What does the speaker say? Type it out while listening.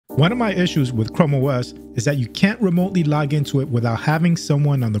One of my issues with Chrome OS is that you can't remotely log into it without having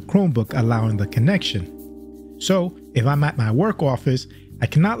someone on the Chromebook allowing the connection. So if I'm at my work office, I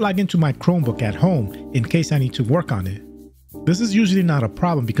cannot log into my Chromebook at home in case I need to work on it. This is usually not a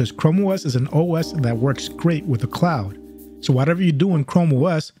problem because Chrome OS is an OS that works great with the cloud. So whatever you do in Chrome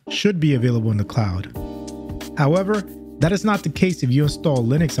OS should be available in the cloud. However, that is not the case if you install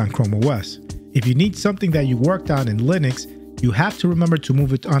Linux on Chrome OS. If you need something that you worked on in Linux, you have to remember to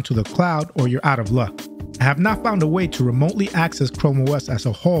move it onto the cloud or you're out of luck. I have not found a way to remotely access Chrome OS as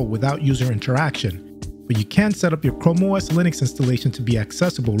a whole without user interaction, but you can set up your Chrome OS Linux installation to be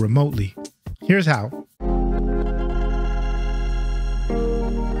accessible remotely. Here's how.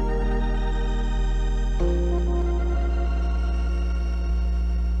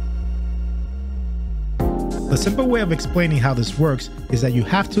 The simple way of explaining how this works is that you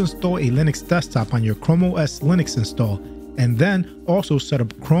have to install a Linux desktop on your Chrome OS Linux install and then also set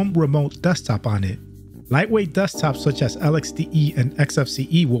up Chrome Remote Desktop on it. Lightweight desktops such as LXDE and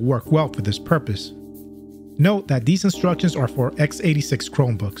XFCE will work well for this purpose. Note that these instructions are for x86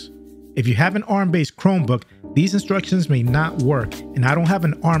 Chromebooks. If you have an ARM-based Chromebook, these instructions may not work, and I don't have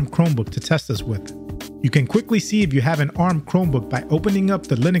an ARM Chromebook to test this with. You can quickly see if you have an ARM Chromebook by opening up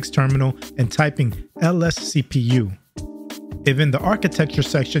the Linux terminal and typing lscpu. If in the architecture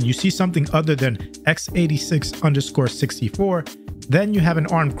section you see something other than x86_64, then you have an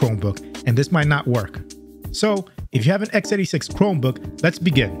ARM Chromebook and this might not work. So if you have an x86 Chromebook, let's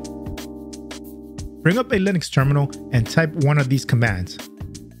begin. Bring up a Linux terminal and type one of these commands.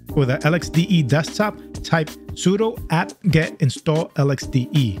 For the LXDE desktop, type sudo apt-get install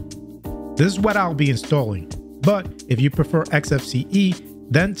LXDE. This is what I'll be installing, but if you prefer XFCE,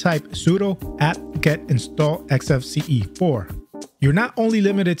 then type sudo apt-get install XFCE4. You're not only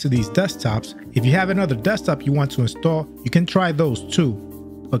limited to these desktops. If you have another desktop you want to install, you can try those too,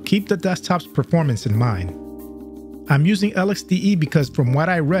 but keep the desktop's performance in mind. I'm using LXDE because from what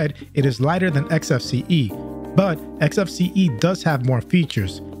I read, it is lighter than XFCE, but XFCE does have more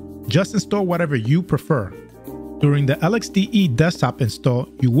features. Just install whatever you prefer. During the LXDE desktop install,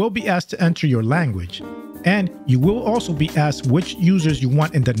 you will be asked to enter your language, and you will also be asked which users you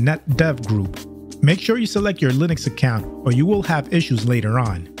want in the netdev group. Make sure you select your Linux account or you will have issues later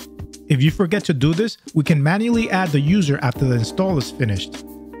on. If you forget to do this, we can manually add the user after the install is finished.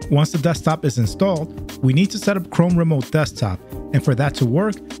 Once the desktop is installed, we need to set up Chrome Remote Desktop, and for that to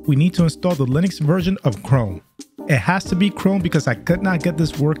work, we need to install the Linux version of Chrome. It has to be Chrome because I could not get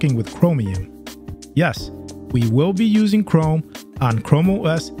this working with Chromium. Yes, we will be using Chrome on Chrome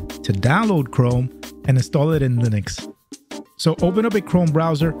OS to download Chrome and install it in Linux. So open up a Chrome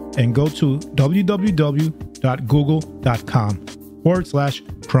browser and go to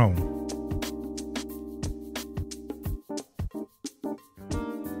www.google.com/Chrome.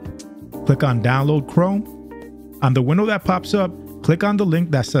 Click on Download Chrome. On the window that pops up, click on the link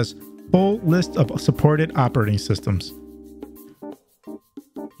that says Full List of Supported Operating Systems.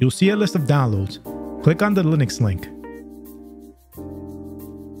 You'll see a list of downloads. Click on the Linux link.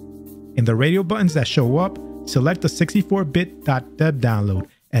 In the radio buttons that show up, select the 64-bit.deb download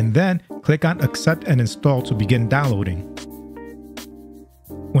and then click on Accept and Install to begin downloading.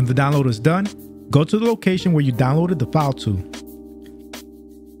 When the download is done, go to the location where you downloaded the file to.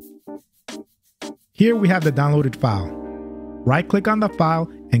 Here we have the downloaded file. Right-click on the file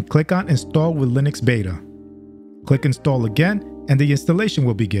and click on Install with Linux Beta. Click Install again and the installation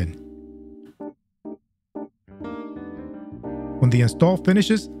will begin. When the install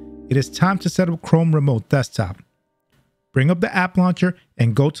finishes, it is time to set up Chrome Remote Desktop. Bring up the app launcher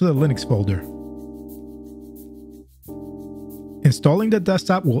and go to the Linux folder. Installing the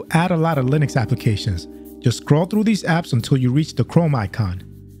desktop will add a lot of Linux applications. Just scroll through these apps until you reach the Chrome icon.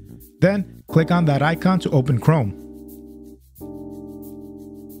 Then click on that icon to open Chrome.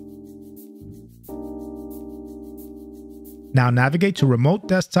 Now navigate to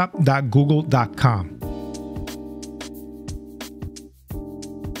remotedesktop.google.com.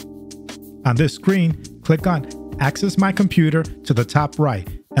 On this screen, click on Access My Computer to the top right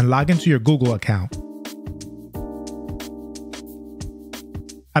and log into your Google account.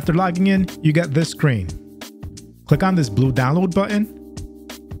 After logging in, you get this screen. Click on this blue download button.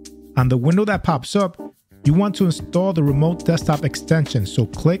 On the window that pops up, you want to install the Remote Desktop extension, so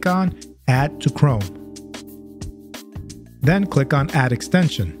click on Add to Chrome. Then click on Add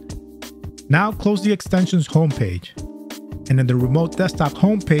Extension. Now close the extension's homepage. And in the Remote Desktop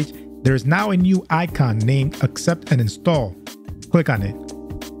homepage, there is now a new icon named Accept and Install. Click on it.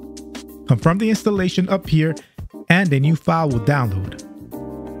 Confirm the installation up here and a new file will download.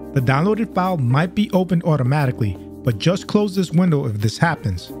 The downloaded file might be opened automatically, but just close this window if this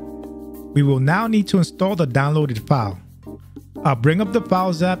happens. We will now need to install the downloaded file. I'll bring up the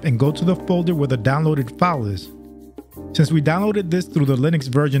Files app and go to the folder where the downloaded file is. Since we downloaded this through the Linux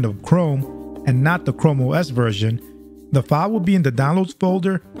version of Chrome and not the Chrome OS version, the file will be in the Downloads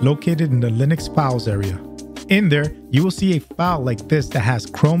folder located in the Linux Files area. In there, you will see a file like this that has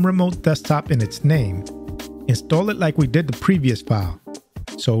Chrome Remote Desktop in its name. Install it like we did the previous file.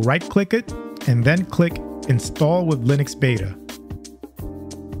 So right-click it and then click Install with Linux Beta.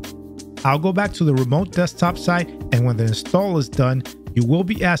 I'll go back to the Remote Desktop site, and when the install is done, you will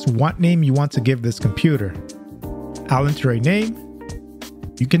be asked what name you want to give this computer. I'll enter a name.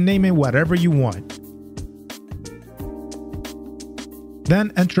 You can name it whatever you want.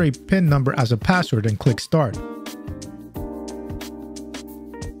 Then enter a PIN number as a password and click Start.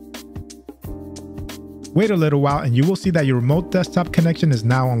 Wait a little while and you will see that your remote desktop connection is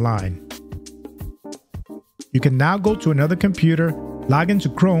now online. You can now go to another computer, log into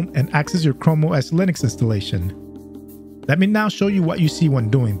Chrome, and access your Chrome OS Linux installation. Let me now show you what you see when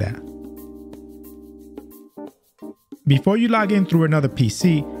doing that. Before you log in through another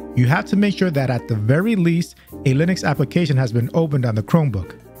PC, you have to make sure that at the very least, a Linux application has been opened on the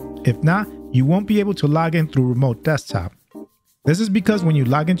Chromebook. If not, you won't be able to log in through Remote Desktop. This is because when you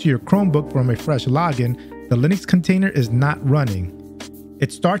log into your Chromebook from a fresh login, the Linux container is not running.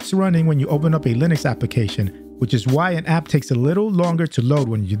 It starts running when you open up a Linux application, which is why an app takes a little longer to load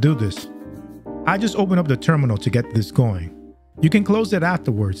when you do this. I just open up the terminal to get this going. You can close it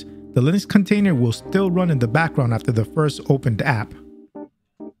afterwards. The Linux container will still run in the background after the first opened app.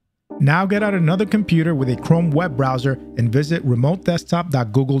 Now get out another computer with a Chrome web browser and visit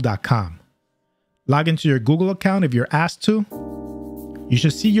remotedesktop.google.com. Log into your Google account if you're asked to. You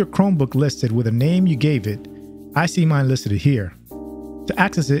should see your Chromebook listed with a name you gave it. I see mine listed here. To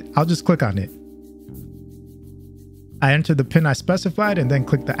access it, I'll just click on it. I enter the PIN I specified and then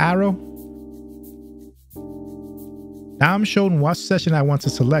click the arrow. Now I'm shown what session I want to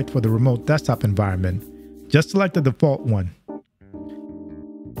select for the remote desktop environment. Just select the default one.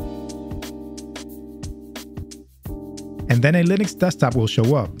 And then a Linux desktop will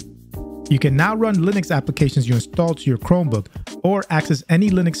show up. You can now run Linux applications you installed to your Chromebook or access any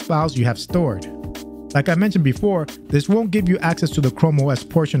Linux files you have stored. Like I mentioned before, this won't give you access to the Chrome OS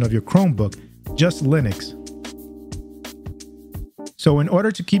portion of your Chromebook, just Linux. So in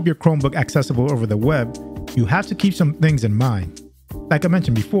order to keep your Chromebook accessible over the web, you have to keep some things in mind. Like I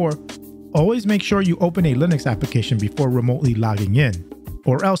mentioned before, always make sure you open a Linux application before remotely logging in,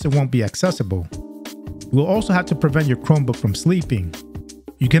 or else it won't be accessible. You will also have to prevent your Chromebook from sleeping.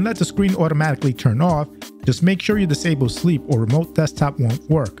 You can let the screen automatically turn off, just make sure you disable sleep or remote desktop won't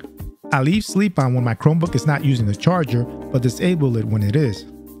work. I leave sleep on when my Chromebook is not using the charger, but disable it when it is.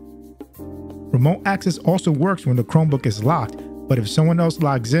 Remote access also works when the Chromebook is locked, but if someone else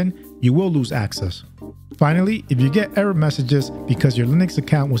logs in, you will lose access. Finally, if you get error messages because your Linux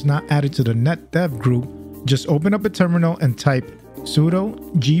account was not added to the netdev group, just open up a terminal and type sudo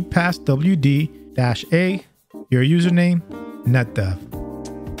gpasswd-a, your username, netdev.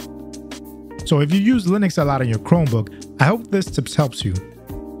 So if you use Linux a lot on your Chromebook, I hope this tips helps you.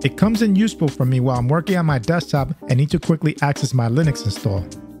 It comes in useful for me while I'm working on my desktop and need to quickly access my Linux install.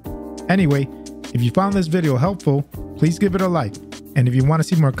 Anyway, if you found this video helpful, please give it a like. And if you want to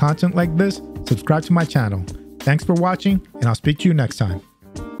see more content like this, subscribe to my channel. Thanks for watching, and I'll speak to you next time.